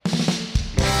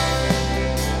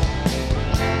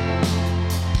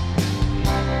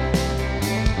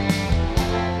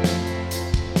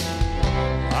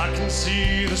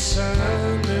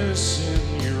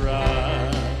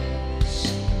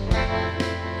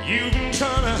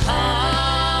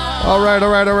All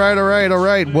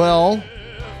right. Well,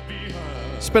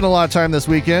 spent a lot of time this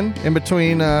weekend in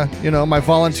between, my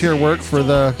volunteer work for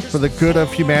the good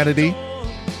of humanity,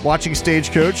 watching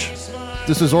Stagecoach.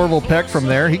 This is Orville Peck from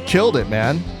there. He killed it,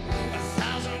 man.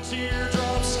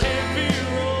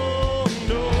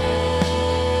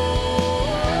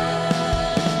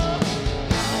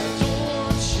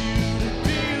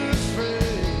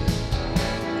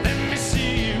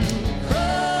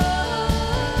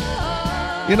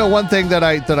 You know, one thing that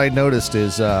I noticed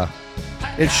is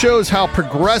it shows how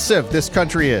progressive this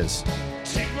country is.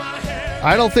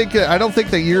 I don't think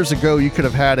that years ago you could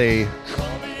have had a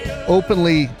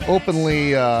openly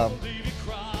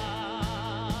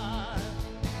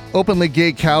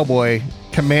gay cowboy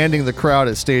commanding the crowd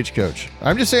at Stagecoach.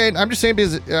 I'm just saying,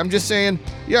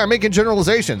 yeah, I'm making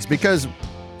generalizations because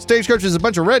Stagecoach is a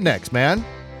bunch of rednecks, man.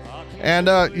 And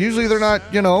usually they're not,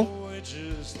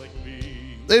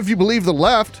 if you believe the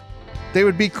left, they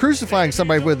would be crucifying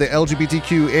somebody with the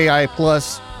LGBTQ AI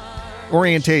plus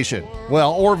orientation.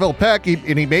 Well, Orville Peck,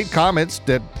 he made comments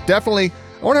that definitely.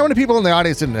 I wonder how many people in the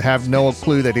audience didn't have no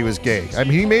clue that he was gay. I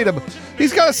mean,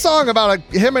 he's got a song about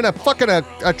him and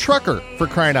a trucker, for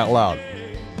crying out loud.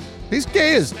 He's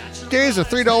gay as a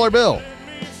 $3 bill,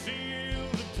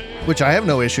 which I have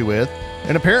no issue with.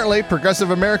 And apparently,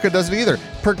 progressive America doesn't either.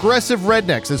 Progressive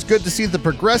rednecks. It's good to see the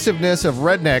progressiveness of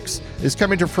rednecks is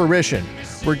coming to fruition,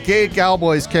 where gay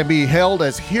cowboys can be hailed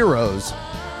as heroes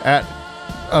at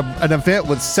an event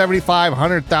with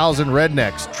 100,000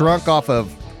 rednecks drunk off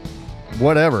of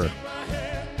whatever.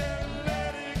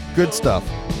 Good stuff.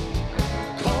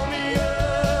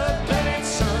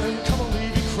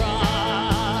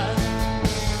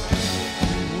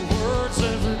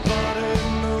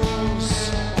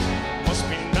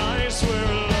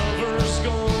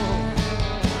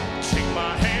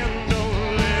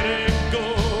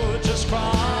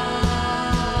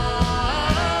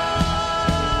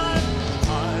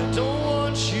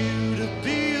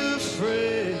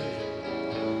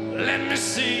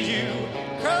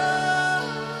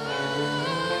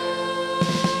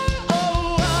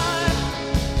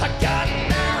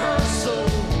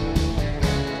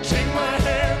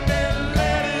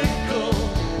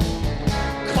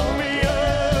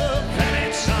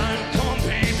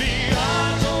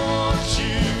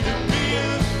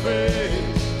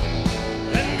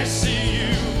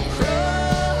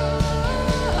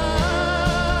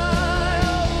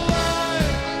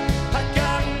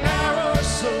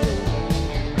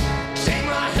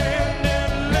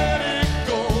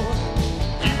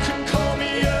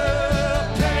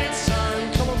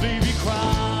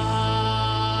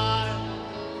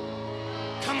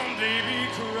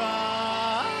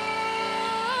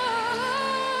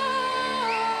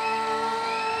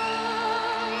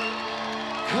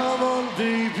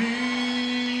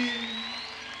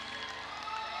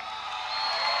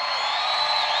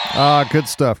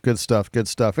 Good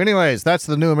stuff. Anyways, that's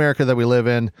the new America that we live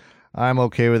in. I'm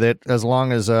okay with it as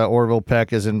long as Orville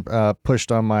Peck isn't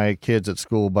pushed on my kids at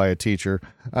school by a teacher.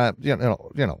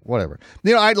 Whatever.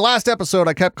 Last episode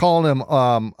I kept calling him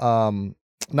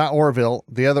not Orville,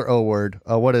 the other O word.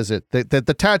 What is it?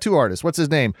 The tattoo artist. What's his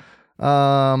name?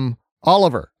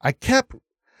 Oliver.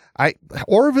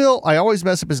 Orville. I always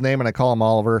mess up his name and I call him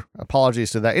Oliver.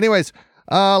 Apologies to that. Anyways.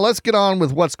 Let's get on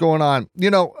with what's going on.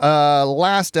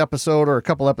 Last episode or a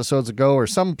couple episodes ago or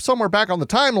somewhere back on the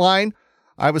timeline,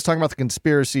 I was talking about the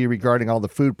conspiracy regarding all the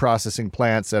food processing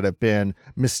plants that have been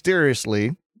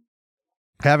mysteriously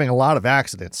having a lot of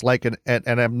accidents, like an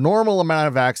abnormal amount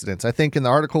of accidents. I think in the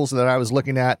articles that I was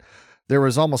looking at, there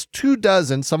was almost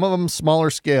 24, some of them smaller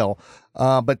scale,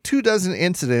 but 24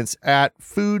 incidents at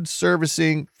food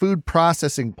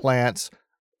processing plants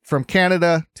from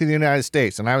Canada to the United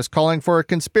States. And I was calling for a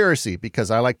conspiracy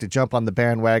because I like to jump on the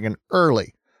bandwagon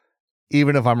early,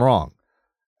 even if I'm wrong.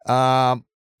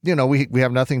 We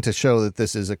have nothing to show that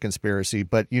this is a conspiracy,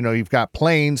 but you've got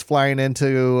planes flying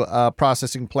into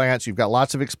processing plants. You've got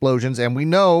lots of explosions, and we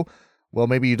know, well,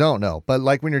 maybe you don't know, but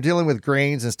like when you're dealing with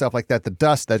grains and stuff like that, the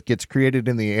dust that gets created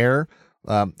in the air,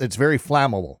 it's very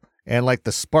flammable. And like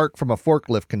the spark from a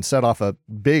forklift can set off a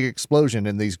big explosion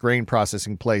in these grain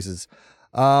processing places.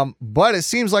 But it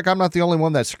seems like I'm not the only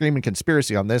one that's screaming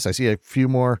conspiracy on this. I see a few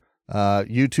more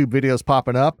YouTube videos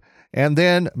popping up. And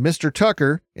then Mr.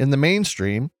 Tucker in the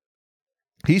mainstream,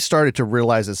 he started to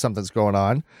realize that something's going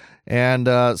on. And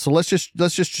so let's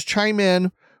just chime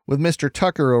in with Mr.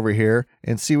 Tucker over here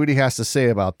and see what he has to say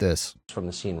about this. From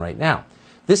the scene right now.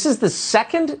 This is the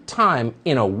second time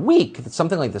in a week that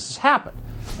something like this has happened.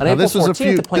 On April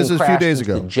 14th, the plane crashed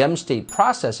into the Gem State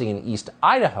Processing in East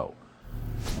Idaho.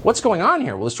 What's going on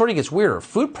here? Well, the story gets weirder.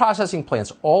 Food processing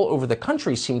plants all over the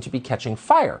country seem to be catching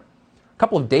fire. A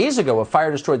couple of days ago, a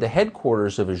fire destroyed the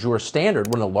headquarters of Azure Standard,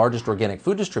 one of the largest organic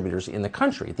food distributors in the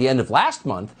country. At the end of last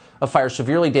month, a fire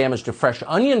severely damaged a fresh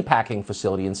onion packing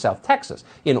facility in South Texas.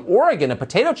 In Oregon, a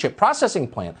potato chip processing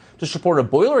plant just reported a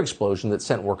boiler explosion that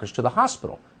sent workers to the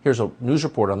hospital. Here's a news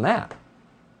report on that.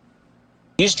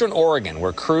 Eastern Oregon,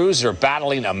 where crews are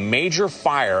battling a major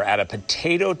fire at a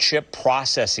potato chip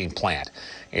processing plant.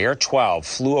 Air 12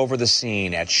 flew over the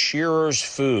scene at Shearer's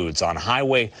Foods on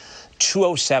Highway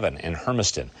 207 in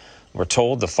Hermiston. We're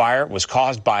told the fire was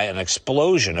caused by an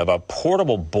explosion of a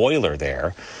portable boiler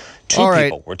there. Two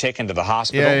people were taken to the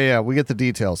hospital. Yeah, we get the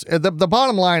details. The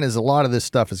bottom line is a lot of this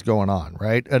stuff is going on,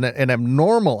 right? An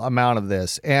abnormal amount of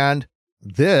this. And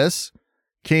this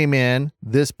came in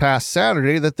this past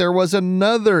Saturday that there was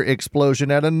another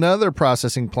explosion at another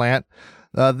processing plant.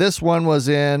 This one was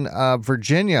in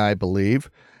Virginia, I believe,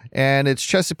 and it's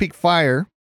Chesapeake Fire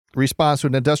response to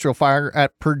an industrial fire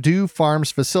at Purdue Farms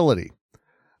facility.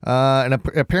 And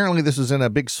apparently this was in a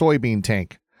big soybean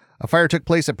tank. A fire took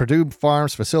place at Purdue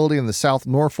Farms facility in the South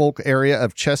Norfolk area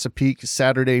of Chesapeake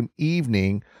Saturday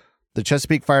evening. The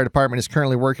Chesapeake Fire Department is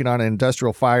currently working on an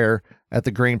industrial fire at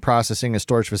the grain processing and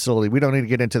storage facility. We don't need to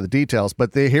get into the details,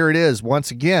 but here it is.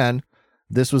 Once again,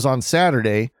 this was on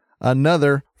Saturday,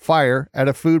 another fire at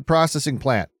a food processing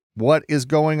plant. What is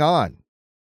going on?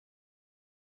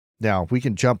 Now, we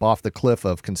can jump off the cliff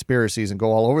of conspiracies and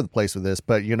go all over the place with this,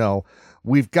 but,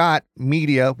 we've got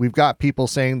media, we've got people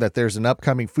saying that there's an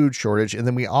upcoming food shortage, and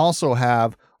then we also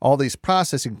have all these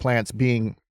processing plants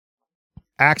being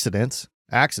accidents.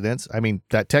 I mean,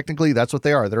 that technically that's what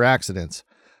they are. They're accidents.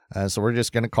 So we're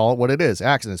just going to call it what it is,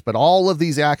 accidents. But all of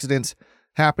these accidents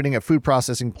happening at food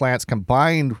processing plants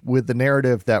combined with the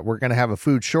narrative that we're going to have a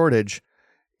food shortage,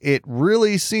 it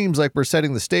really seems like we're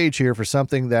setting the stage here for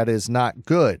something that is not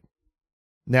good.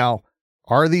 Now,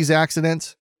 are these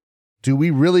accidents? Do we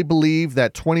really believe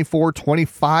that 24,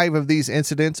 25 of these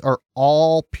incidents are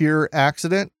all pure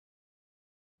accident?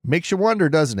 Makes you wonder,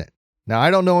 doesn't it? Now,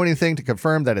 I don't know anything to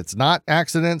confirm that it's not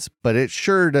accidents, but it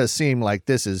sure does seem like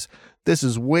this is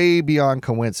way beyond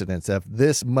coincidence of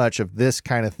this much of this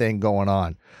kind of thing going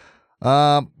on.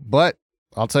 But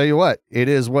I'll tell you what, it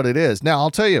is what it is. Now,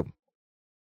 I'll tell you,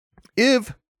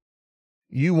 if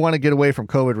you want to get away from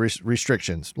COVID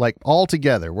restrictions, like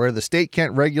altogether, where the state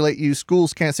can't regulate you,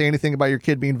 schools can't say anything about your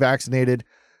kid being vaccinated,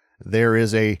 there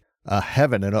is a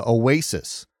heaven, an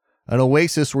oasis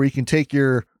where you can take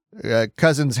your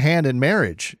cousin's hand in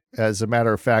marriage, as a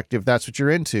matter of fact, if that's what you're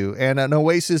into, and an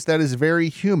oasis that is very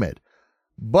humid.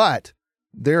 But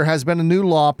there has been a new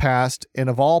law passed, and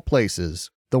of all places,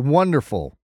 the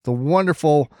wonderful,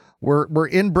 where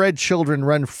inbred children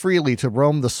run freely to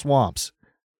roam the swamps,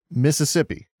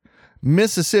 Mississippi.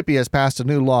 Mississippi has passed a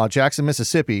new law. Jackson,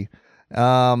 Mississippi.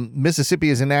 Mississippi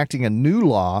is enacting a new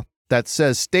law that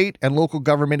says state and local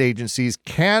government agencies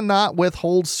cannot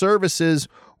withhold services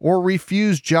or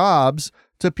refuse jobs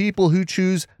to people who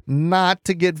choose not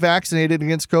to get vaccinated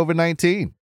against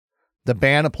COVID-19. The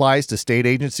ban applies to state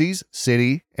agencies,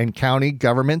 city and county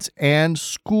governments, and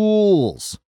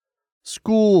schools.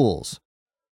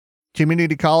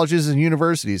 Community colleges and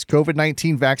universities.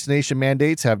 COVID-19 vaccination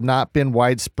mandates have not been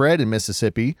widespread in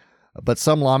Mississippi, but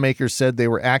some lawmakers said they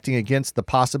were acting against the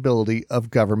possibility of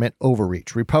government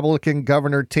overreach. Republican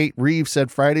Governor Tate Reeves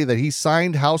said Friday that he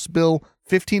signed House Bill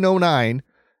 1509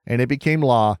 and it became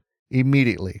law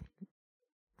immediately.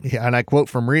 Yeah, and I quote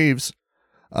from Reeves,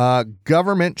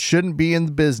 government shouldn't be in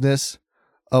the business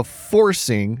of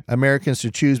forcing Americans to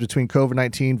choose between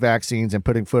COVID-19 vaccines and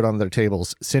putting food on their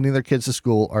tables, sending their kids to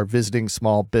school, or visiting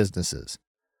small businesses.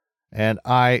 And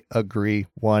I agree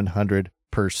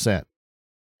 100%.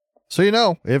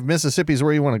 So, if Mississippi's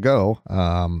where you want to go,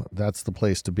 that's the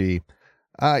place to be.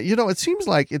 It seems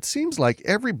like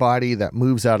everybody that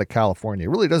moves out of California, it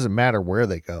really doesn't matter where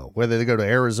they go, whether they go to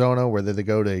Arizona, whether they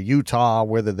go to Utah,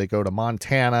 whether they go to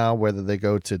Montana, whether they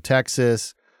go to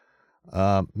Texas,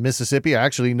 Mississippi. I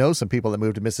actually know some people that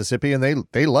moved to Mississippi and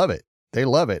they love it. They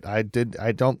love it. I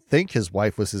don't think his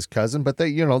wife was his cousin, but they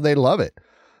love it.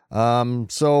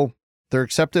 So they're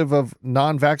acceptive of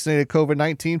non-vaccinated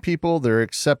COVID-19 people. They're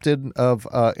accepted of,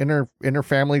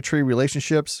 inter-family tree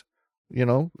relationships,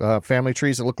 family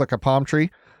trees that look like a palm tree.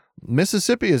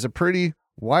 Mississippi is a pretty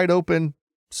wide open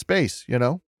space,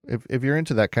 if you're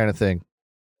into that kind of thing.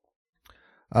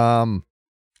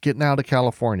 Getting out of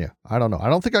California, I don't know. I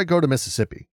don't think I'd go to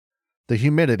Mississippi. The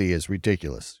humidity is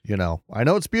ridiculous. I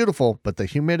know it's beautiful, but the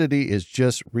humidity is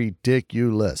just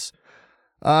ridiculous.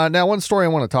 Now, one story I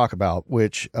want to talk about,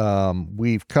 which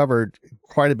we've covered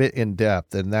quite a bit in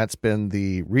depth, and that's been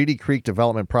the Reedy Creek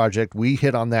Development Project. We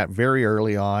hit on that very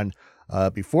early on,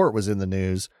 before it was in the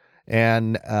news,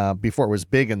 and before it was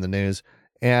big in the news.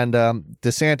 And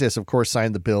DeSantis, of course,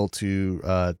 signed the bill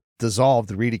to dissolve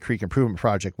the Reedy Creek Improvement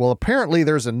Project. Well, apparently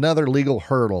there's another legal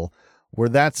hurdle where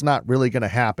that's not really going to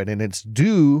happen, and it's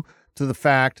due to the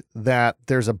fact that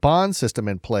there's a bond system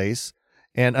in place,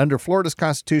 and under Florida's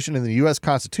Constitution and the U.S.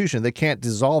 Constitution, they can't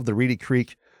dissolve the Reedy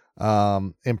Creek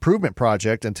Improvement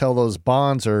Project until those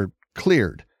bonds are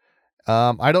cleared.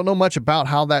 I don't know much about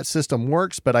how that system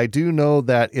works, but I do know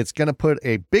that it's going to put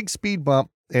a big speed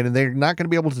bump, and they're not going to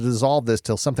be able to dissolve this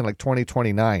till something like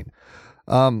 2029.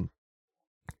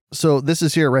 So this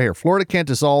is here, right here. Florida can't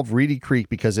dissolve Reedy Creek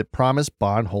because it promised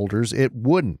bondholders it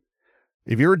wouldn't.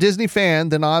 If you're a Disney fan,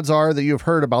 then odds are that you have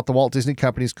heard about the Walt Disney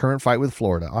Company's current fight with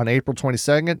Florida. On April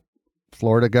 22nd,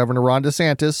 Florida Governor Ron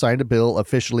DeSantis signed a bill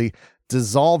officially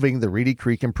dissolving the Reedy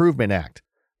Creek Improvement Act.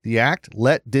 The act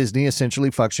let Disney essentially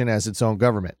function as its own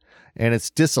government, and its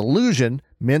dissolution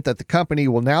meant that the company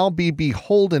will now be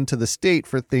beholden to the state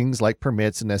for things like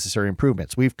permits and necessary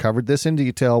improvements. We've covered this in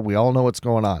detail. We all know what's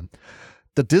going on.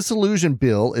 The dissolution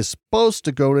bill is supposed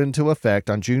to go into effect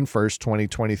on June 1st,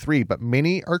 2023, but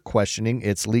many are questioning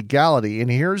its legality, and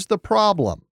here's the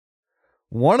problem.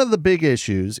 One of the big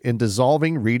issues in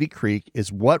dissolving Reedy Creek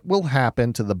is what will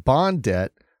happen to the bond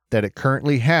debt that it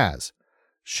currently has,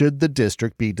 should the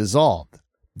district be dissolved.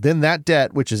 Then that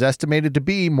debt, which is estimated to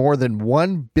be more than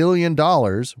 $1 billion,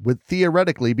 would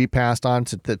theoretically be passed on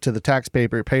to the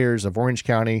taxpayers of Orange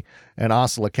County and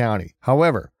Osceola County.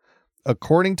 However,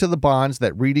 according to the bonds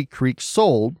that Reedy Creek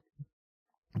sold,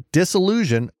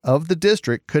 dissolution of the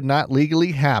district could not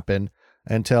legally happen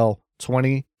until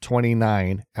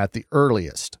 2029 at the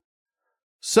earliest.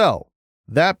 So,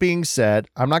 that being said,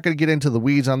 I'm not going to get into the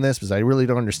weeds on this because I really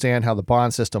don't understand how the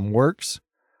bond system works.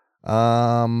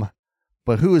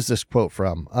 But who is this quote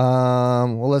from?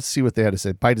 Well, let's see what they had to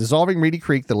say. By dissolving Reedy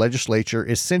Creek, the legislature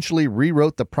essentially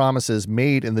rewrote the promises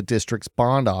made in the district's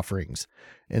bond offerings.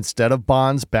 Instead of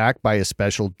bonds backed by a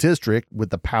special district with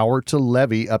the power to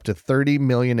levy up to $30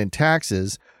 million in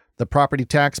taxes, the property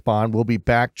tax bond will be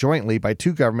backed jointly by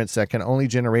two governments that can only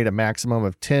generate a maximum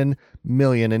of $10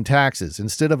 million in taxes.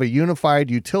 Instead of a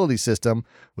unified utility system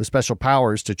with special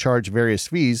powers to charge various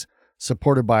fees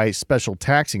supported by special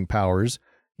taxing powers,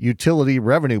 utility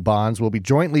revenue bonds will be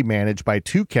jointly managed by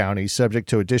two counties subject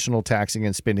to additional taxing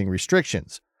and spending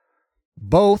restrictions.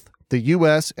 Both the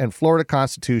U.S. and Florida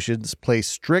constitutions place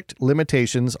strict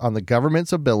limitations on the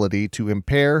government's ability to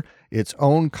impair its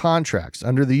own contracts.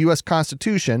 Under the U.S.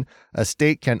 Constitution, a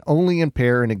state can only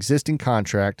impair an existing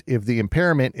contract if the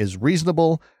impairment is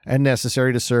reasonable and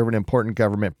necessary to serve an important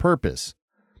government purpose.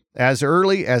 As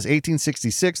early as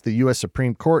 1866, the U.S.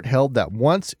 Supreme Court held that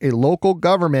once a local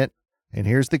government, and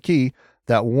here's the key,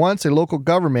 that once a local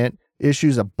government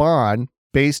issues a bond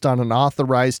based on an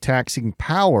authorized taxing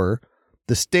power,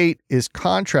 the state is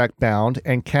contract bound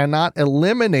and cannot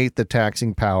eliminate the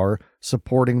taxing power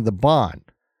supporting the bond.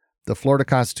 The Florida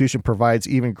Constitution provides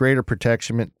even greater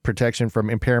protection from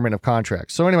impairment of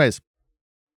contracts. So anyways,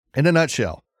 in a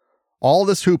nutshell, all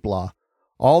this hoopla,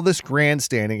 all this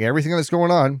grandstanding, everything that's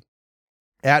going on,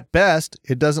 at best,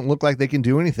 it doesn't look like they can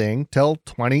do anything till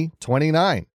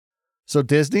 2029. So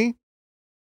Disney,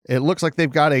 it looks like they've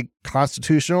got a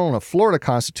constitutional and a Florida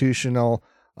constitutional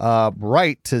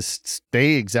right to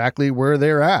stay exactly where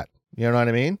they're at. You know what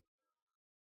I mean?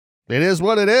 It is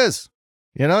what it is.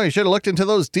 You know, you should have looked into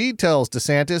those details,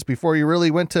 DeSantis, before you really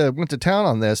went to town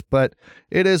on this, but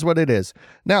it is what it is.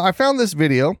 Now, I found this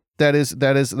video that is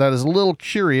a little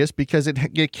curious because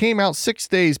it came out 6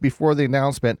 days before the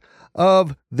announcement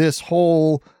of this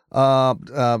whole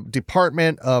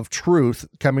Department of Truth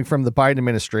coming from the Biden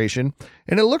administration.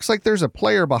 And it looks like there's a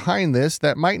player behind this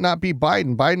that might not be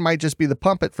Biden. Biden might just be the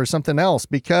puppet for something else,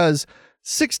 because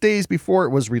 6 days before it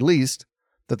was released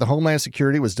that the Homeland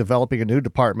Security was developing a new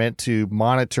department to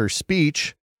monitor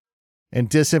speech and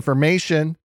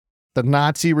disinformation, the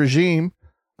Nazi regime,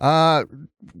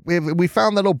 we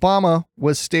found that Obama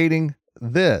was stating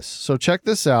this. So check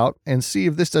this out and see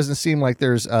if this doesn't seem like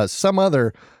there's some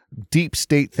other deep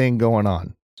state thing going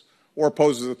on. Or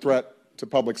poses a threat to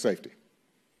public safety.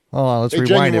 Hold on, let's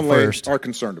rewind it first. Are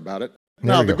concerned about it.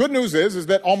 There now, the good news is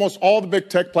that almost all the big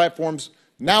tech platforms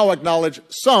now acknowledge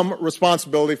some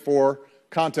responsibility for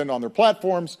content on their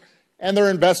platforms, and they're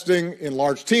investing in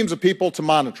large teams of people to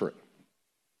monitor it.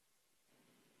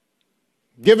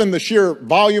 Given the sheer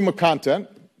volume of content,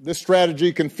 this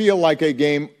strategy can feel like a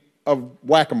game of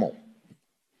whack-a-mole.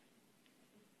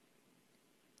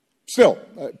 Still,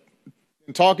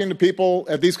 in talking to people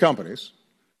at these companies,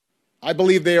 I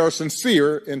believe they are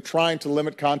sincere in trying to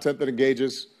limit content that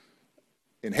engages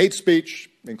in hate speech,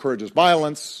 encourages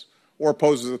violence, or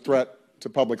poses a threat to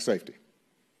public safety.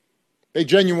 They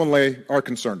genuinely are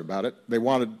concerned about it. They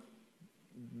want to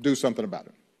do something about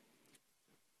it.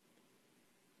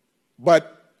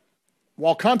 But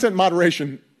while content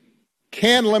moderation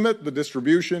can limit the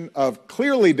distribution of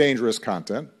clearly dangerous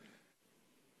content,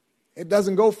 it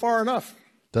doesn't go far enough.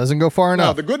 Doesn't go far enough.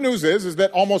 Now, the good news is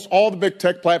that almost all the big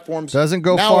tech platforms doesn't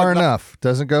go far enough.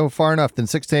 Doesn't go far enough. Then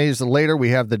 6 days later, we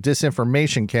have the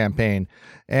disinformation campaign.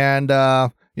 And,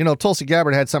 Tulsi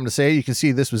Gabbard had something to say. You can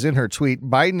see this was in her tweet.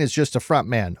 Biden is just a front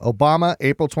man. Obama,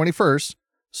 April 21st,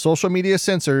 social media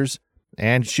censors,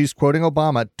 and she's quoting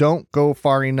Obama, don't go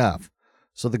far enough.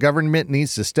 So the government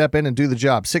needs to step in and do the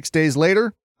job. 6 days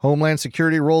later, Homeland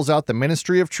Security rolls out the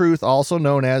Ministry of Truth, also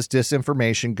known as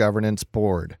Disinformation Governance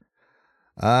Board.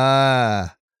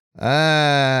 The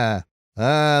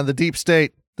deep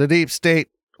state.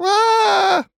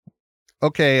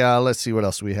 Okay, let's see what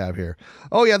else we have here.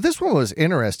 Oh, yeah, this one was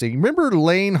interesting. Remember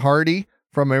Lane Hardy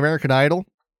from American Idol?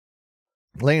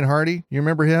 Lane Hardy, you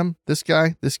remember him? This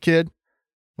guy, this kid?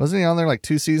 Wasn't he on there like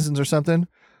 2 seasons or something?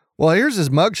 Well, here's his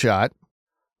mugshot.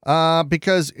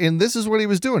 Because this is what he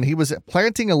was doing. He was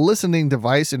planting a listening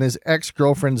device in his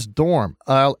ex-girlfriend's dorm,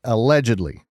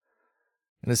 allegedly.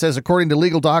 And it says, according to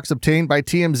legal docs obtained by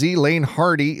TMZ, Lane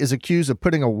Hardy is accused of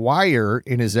putting a wire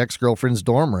in his ex-girlfriend's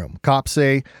dorm room. Cops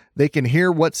say they can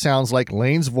hear what sounds like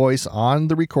Lane's voice on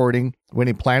the recording when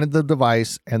he planted the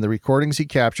device, and the recordings he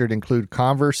captured include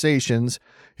conversations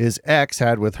his ex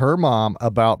had with her mom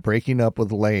about breaking up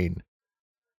with Lane.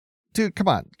 Dude, come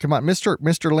on,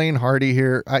 Mr. Lane Hardy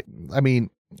here. I mean,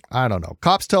 I don't know.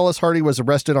 Cops tell us Hardy was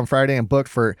arrested on Friday and booked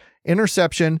for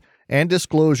interception and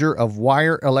disclosure of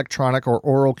wire, electronic, or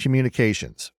oral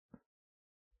communications.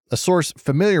 A source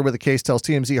familiar with the case tells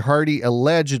TMZ Hardy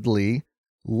allegedly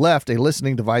left a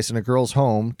listening device in a girl's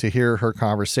home to hear her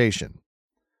conversation.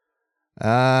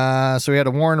 So he had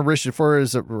a warrant issued for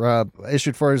his arrest.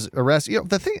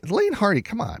 The thing, Lane Hardy,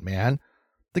 come on, man.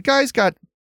 The guy's got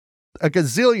a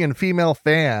gazillion female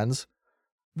fans.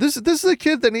 This is a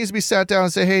kid that needs to be sat down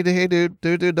and say, hey, dude,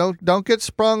 don't get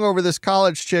sprung over this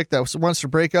college chick that wants to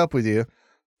break up with you.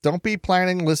 Don't be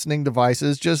planting listening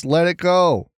devices. Just let it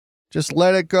go. There's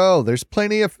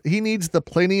he needs the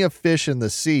plenty of fish in the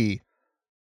sea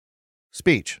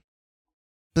speech.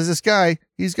 Because this guy,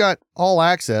 he's got all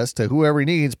access to whoever he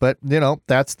needs, but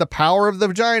that's the power of the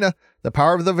vagina.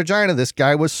 This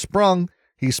guy was sprung.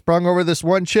 He sprung over this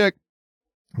one chick.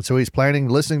 And so he's planting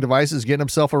listening devices, getting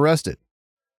himself arrested.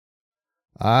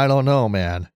 I don't know,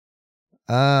 man.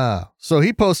 So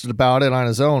he posted about it on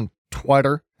his own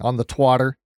Twitter, on the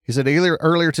Twatter. He said,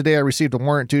 earlier today, I received a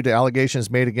warrant due to allegations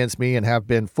made against me and have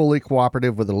been fully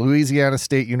cooperative with the Louisiana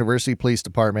State University Police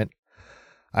Department.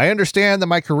 I understand that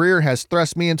my career has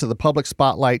thrust me into the public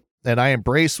spotlight, and I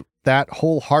embrace that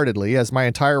wholeheartedly as my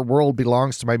entire world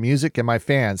belongs to my music and my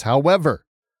fans. However,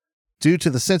 due to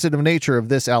the sensitive nature of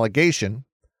this allegation,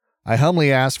 I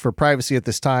humbly ask for privacy at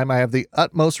this time. I have the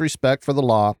utmost respect for the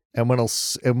law and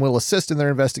will assist in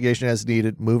their investigation as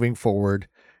needed moving forward.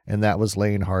 And that was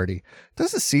Lane Hardy.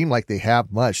 Doesn't seem like they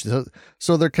have much.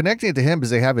 So they're connecting it to him because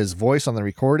they have his voice on the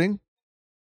recording.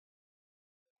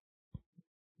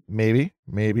 Maybe.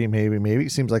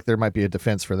 It seems like there might be a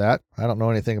defense for that. I don't know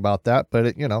anything about that, but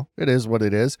it is what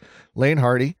it is. Lane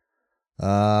Hardy,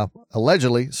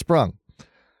 allegedly sprung.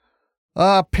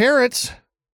 Parents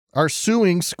are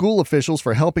suing school officials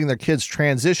for helping their kids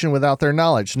transition without their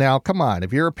knowledge. Now, come on.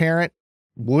 If you're a parent,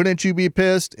 wouldn't you be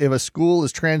pissed if a school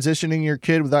is transitioning your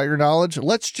kid without your knowledge?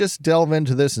 Let's just delve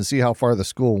into this and see how far the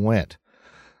school went.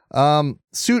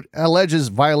 Suit alleges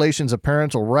violations of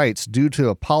parental rights due to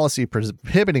a policy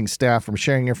prohibiting staff from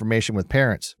sharing information with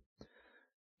parents.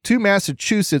 2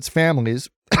 Massachusetts families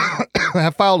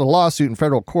have filed a lawsuit in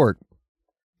federal court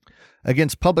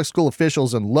against public school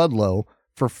officials in Ludlow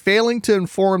for failing to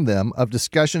inform them of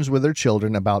discussions with their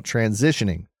children about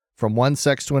transitioning from one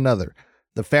sex to another.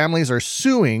 The families are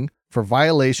suing for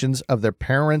violations of their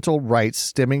parental rights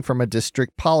stemming from a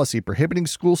district policy prohibiting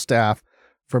school staff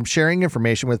from sharing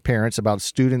information with parents about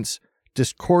students'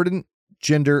 discordant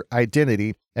gender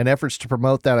identity and efforts to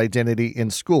promote that identity in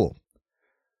school.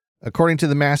 According to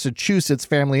the Massachusetts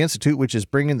Family Institute, which is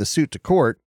bringing the suit to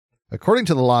court, according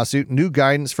to the lawsuit, new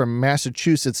guidance from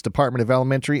Massachusetts Department of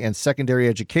Elementary and Secondary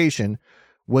Education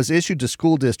was issued to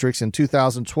school districts in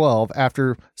 2012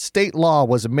 after state law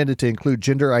was amended to include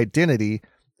gender identity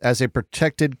as a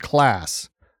protected class,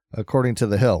 according to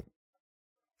The Hill.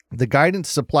 The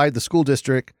guidance provided by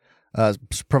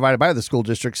the school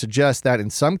district suggests that in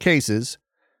some cases,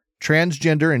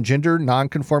 Transgender and gender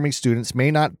nonconforming students may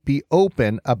not be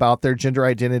open about their gender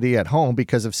identity at home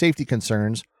because of safety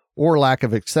concerns or lack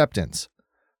of acceptance.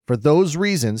 For those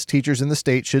reasons, teachers in the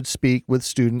state should speak with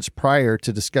students prior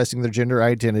to discussing their gender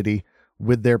identity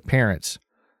with their parents.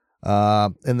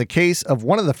 In the case of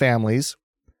one of the families,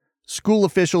 school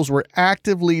officials were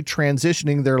actively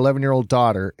transitioning their 11-year-old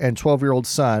daughter and 12-year-old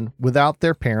son without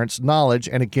their parents' knowledge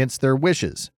and against their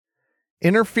wishes,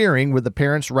 interfering with the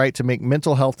parents' right to make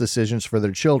mental health decisions for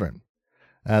their children.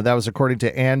 That was according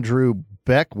to Andrew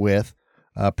Beckwith,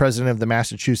 president of the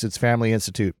Massachusetts Family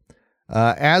Institute.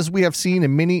 As we have seen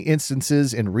in many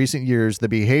instances in recent years, the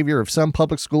behavior of some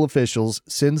public school officials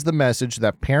sends the message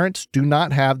that parents do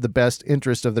not have the best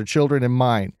interest of their children in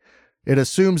mind. It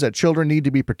assumes that children need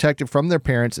to be protected from their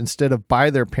parents instead of by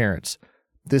their parents.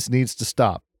 This needs to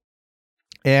stop.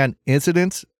 And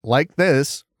incidents like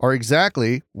this are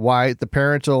exactly why the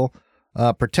parental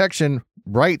protection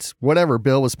rights, whatever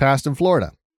bill was passed in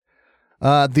Florida.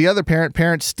 The other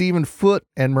parents Stephen Foote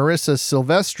and Marissa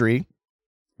Silvestri,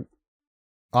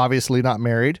 obviously not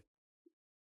married.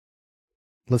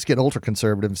 Let's get ultra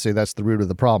conservative and say that's the root of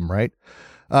the problem, right?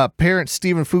 Parents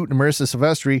Stephen Foote and Marissa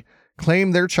Silvestri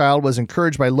claimed their child was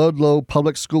encouraged by Ludlow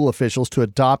public school officials to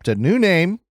adopt a new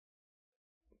name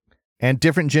and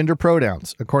different gender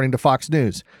pronouns, according to Fox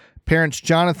News. Parents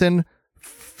Jonathan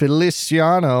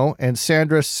Feliciano and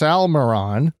Sandra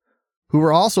Salmaron, who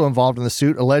were also involved in the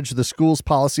suit, alleged the school's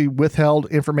policy withheld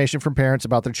information from parents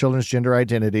about their children's gender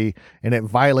identity, and it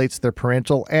violates their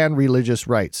parental and religious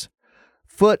rights.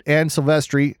 Foote and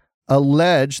Silvestri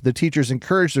allege the teachers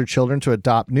encouraged their children to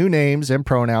adopt new names and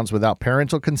pronouns without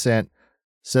parental consent,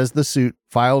 says the suit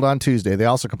filed on Tuesday. They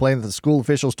also complained that the school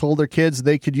officials told their kids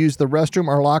they could use the restroom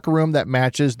or locker room that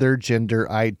matches their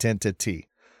gender identity.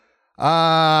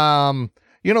 That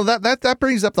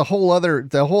brings up the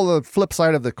whole flip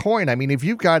side of the coin. I mean, if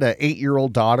you've got an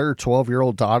 8-year-old daughter or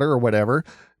 12-year-old daughter or whatever,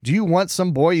 do you want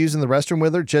some boy using the restroom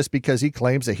with her just because he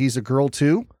claims that he's a girl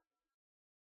too?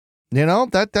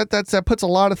 That puts a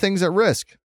lot of things at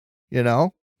risk,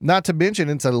 not to mention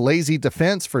it's a lazy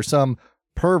defense for some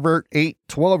pervert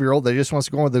 12-year-old that just wants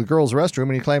to go into the girl's restroom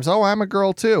and he claims, oh, I'm a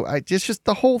girl too. Just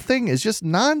the whole thing is just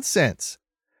nonsense.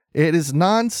 It is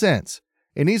nonsense.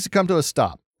 It needs to come to a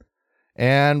stop.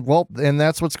 And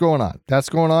that's what's going on. That's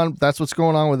what's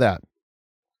going on with that.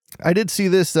 I did see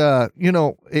this,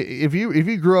 if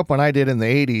you grew up when I did in the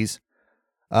 80s,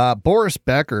 Boris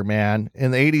Becker, man,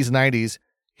 in the 80s, 90s,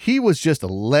 he was just a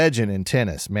legend in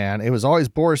tennis, man. It was always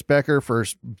Boris Becker for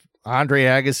Andre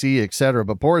Agassi, etc.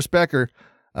 But Boris Becker,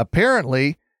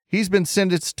 apparently, he's been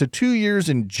sentenced to 2 years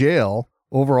in jail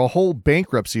over a whole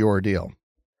bankruptcy ordeal.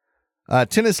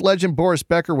 Tennis legend Boris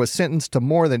Becker was sentenced to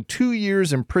more than 2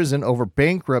 years in prison over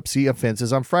bankruptcy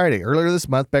offenses on Friday. Earlier this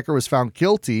month, Becker was found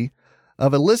guilty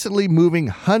of illicitly moving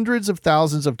hundreds of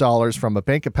thousands of dollars from a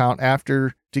bank account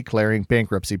after declaring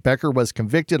bankruptcy. Becker was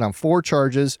convicted on 4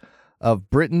 charges of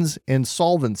Britain's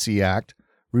Insolvency Act,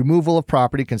 removal of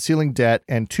property, concealing debt,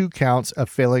 and 2 counts of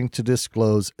failing to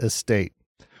disclose estate.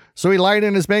 So he lied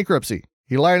in his bankruptcy.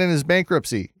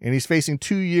 And he's facing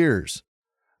 2 years.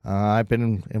 I've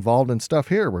been involved in stuff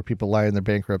here where people lie in their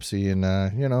bankruptcy, and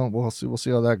we'll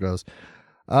see how that goes.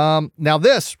 Now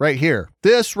this right here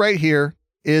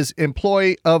is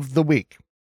Employee of the Week.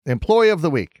 Employee of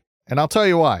the Week. And I'll tell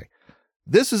you why.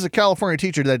 This is a California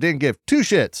teacher that didn't give 2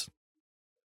 shits.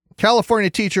 California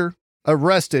teacher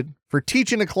arrested for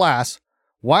teaching a class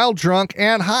while drunk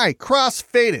and high.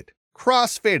 Cross-faded.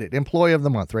 Employee of the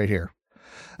Month right here.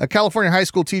 A California high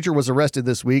school teacher was arrested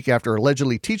this week after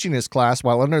allegedly teaching his class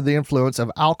while under the influence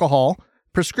of alcohol,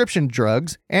 prescription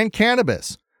drugs, and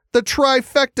cannabis. The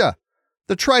trifecta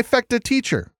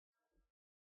teacher.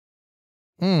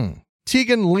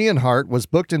 Tegan Leonhardt was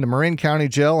booked into Marin County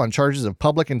Jail on charges of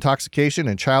public intoxication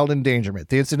and child endangerment.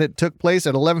 The incident took place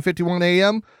at 11:51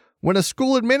 a.m. when a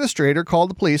school administrator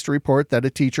called the police to report that a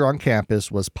teacher on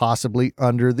campus was possibly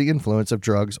under the influence of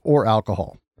drugs or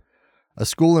alcohol. A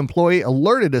school employee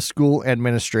alerted a school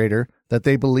administrator that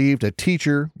they believed a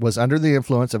teacher was under the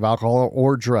influence of alcohol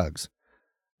or drugs.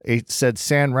 It said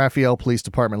San Rafael Police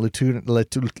Department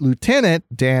Lieutenant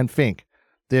Dan Fink.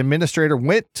 The administrator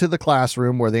went to the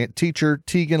classroom where the teacher,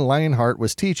 Tegan Leonhardt,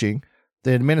 was teaching.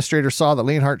 The administrator saw that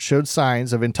Leonhardt showed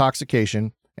signs of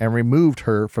intoxication and removed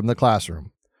her from the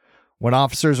classroom. When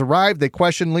officers arrived, they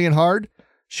questioned Leonhardt.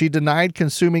 She denied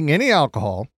consuming any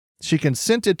alcohol. She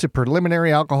consented to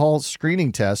preliminary alcohol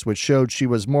screening tests, which showed she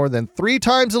was more than 3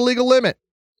 times the legal limit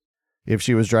if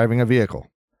she was driving a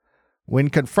vehicle. When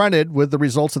confronted with the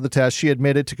results of the test, she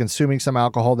admitted to consuming some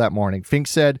alcohol that morning. Fink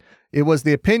said it was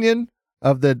the opinion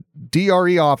of the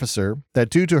DRE officer that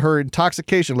due to her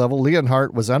intoxication level,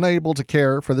 Leonhardt was unable to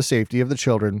care for the safety of the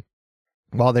children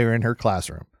while they were in her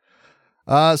classroom.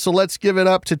 So let's give it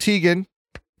up to Teigen.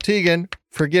 Teigen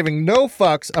for giving no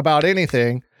fucks about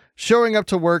anything, showing up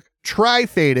to work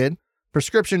tri-faded,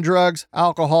 prescription drugs,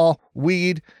 alcohol,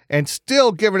 weed, and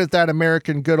still giving it that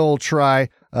American good old try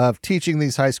of teaching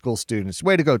these high school students.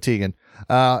 Way to go, Teigen.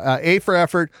 A for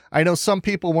effort. I know some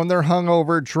people, when they're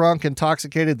hungover, drunk,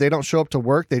 intoxicated, they don't show up to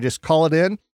work. They just call it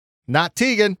in. Not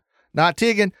Teigen. Not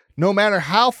Teigen. No matter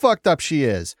how fucked up she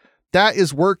is. That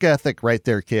is work ethic right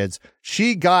there, kids.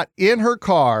 She got in her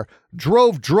car,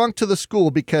 drove drunk to the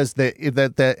school because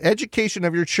the education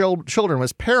of your children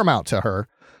was paramount to her.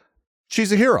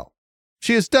 She's a hero.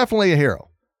 She is definitely a hero.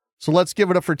 So let's give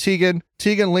it up for Teigen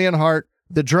Leonhardt,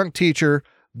 the drunk teacher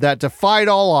that defied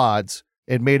all odds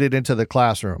and made it into the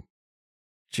classroom.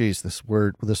 Jeez, this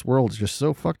world is just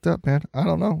so fucked up, man. I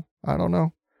don't know.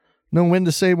 Know when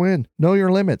to say when. Know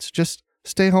your limits. Just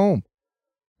stay home.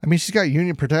 I mean, she's got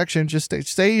union protection. Just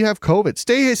say you have COVID.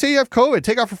 Say you have COVID.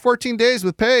 Take off for 14 days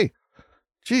with pay.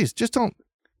 Jeez, just don't.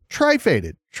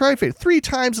 Tri-faded. 3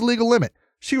 times the legal limit.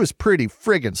 She was pretty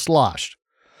friggin' sloshed.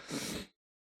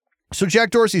 So Jack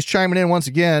Dorsey's chiming in once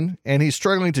again, and he's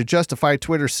struggling to justify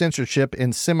Twitter's censorship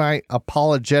in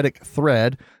semi-apologetic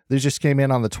thread. This just came in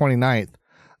on the 29th.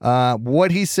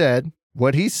 What he said,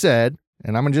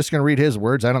 and I'm just going to read his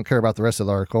words. I don't care about the rest of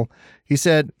the article. He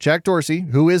said, Jack Dorsey,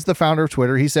 who is the founder of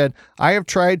Twitter, he said, I have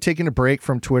tried taking a break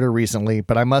from Twitter recently,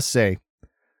 but I must say,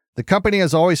 the company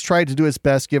has always tried to do its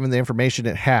best given the information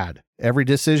it had. Every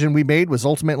decision we made was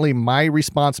ultimately my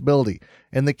responsibility.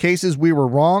 In the cases we were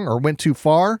wrong or went too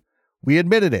far, we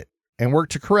admitted it and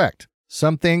worked to correct.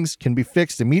 Some things can be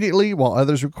fixed immediately, while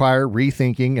others require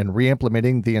rethinking and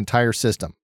re-implementing the entire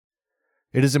system.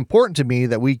 It is important to me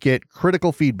that we get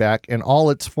critical feedback in all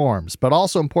its forms, but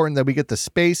also important that we get the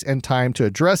space and time to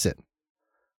address it.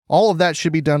 All of that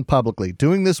should be done publicly.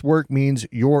 Doing this work means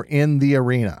you're in the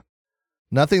arena.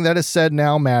 Nothing that is said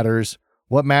now matters.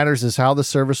 What matters is how the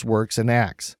service works and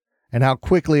acts, and how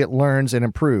quickly it learns and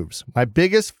improves. My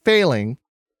biggest failing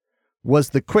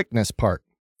was the quickness part.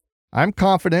 I'm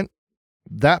confident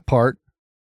that part,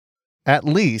 at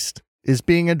least, is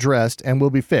being addressed and will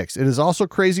be fixed. It is also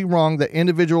crazy wrong that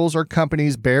individuals or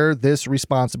companies bear this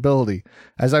responsibility.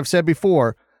 As I've said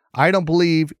before, I don't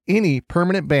believe any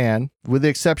permanent ban, with the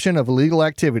exception of illegal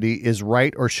activity, is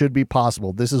right or should be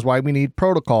possible. This is why we need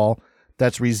protocol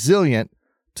that's resilient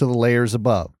to the layers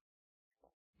above.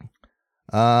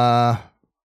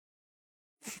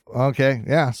 Okay,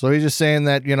 yeah. So he's just saying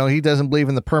that, he doesn't believe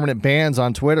in the permanent bans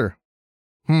on Twitter.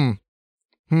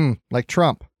 Like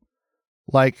Trump.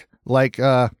 Like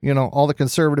all the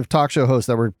conservative talk show hosts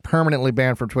that were permanently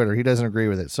banned from Twitter. He doesn't agree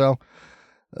with it. So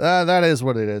that is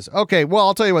what it is. Okay, well,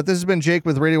 I'll tell you what. This has been Jake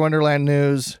with Radio Wonderland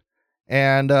News,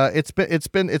 and it's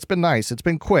been nice. It's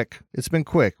been quick.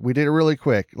 We did it really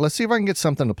quick. Let's see if I can get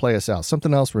something to play us out.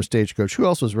 Something else for Stagecoach. Who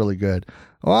else was really good?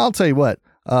 Well, I'll tell you what.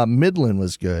 Midland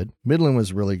was good. Midland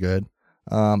was really good.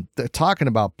 They're talking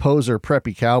about poser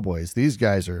preppy cowboys. These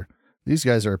guys are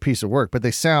a piece of work, but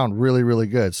they sound really, really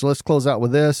good. So let's close out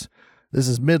with this. This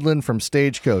is Midland from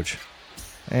Stagecoach.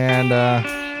 And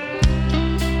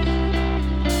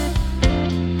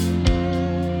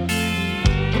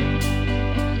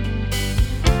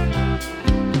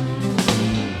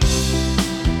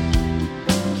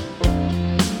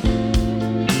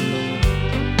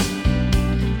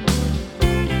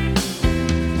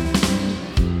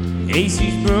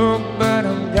AC's broke, but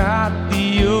I've got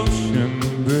the ocean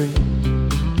breeze.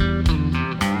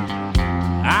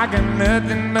 I got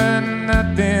nothing, but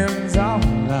nothing's all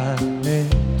I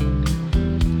need.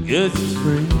 'Cause it's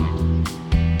free.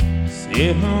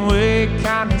 Sailing away,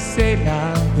 kinda say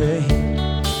like that.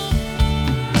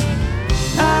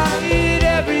 I eat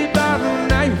every bottle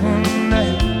night, one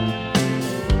night.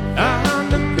 I'm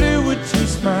the blue with your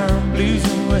smile, blues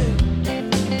away.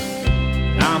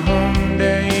 I'm on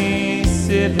day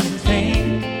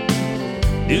 17,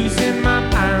 losing my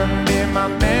mind in my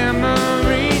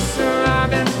memory. So I've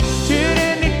been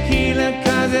shooting tequila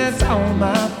 'cause it's all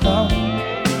my fault.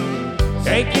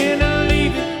 Taking or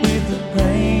leave it with a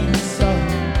grain of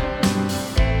salt.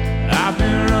 I've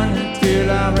been running till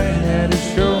I ran out of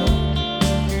shore.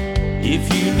 If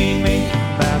you need me,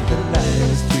 about the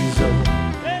last resort.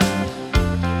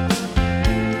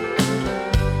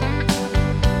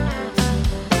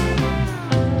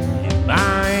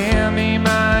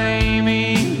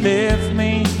 Miami left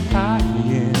me high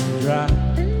and dry.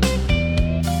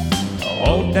 The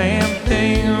whole damn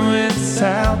thing went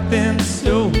south.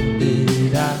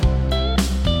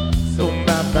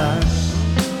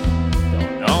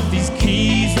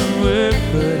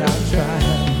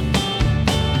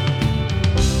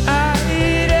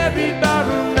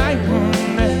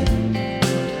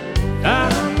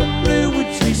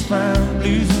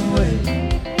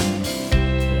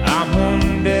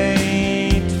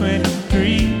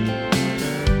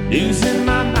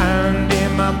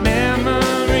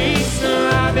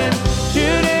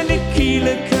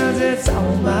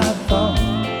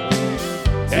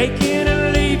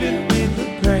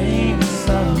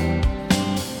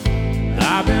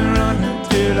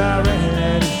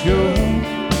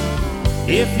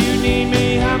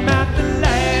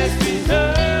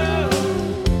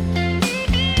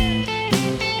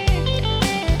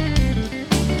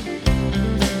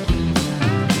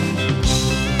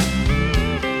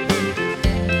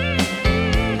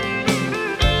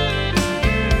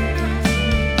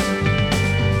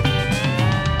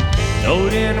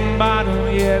 Float in a bottle,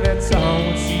 yeah, that's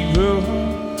all she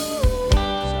wrote.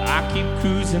 So I keep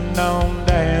cruising on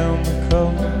down the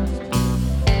coast.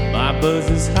 My buzz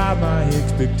is high, my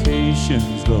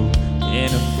expectations low, and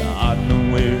I've got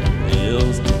nowhere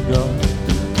else to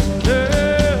go.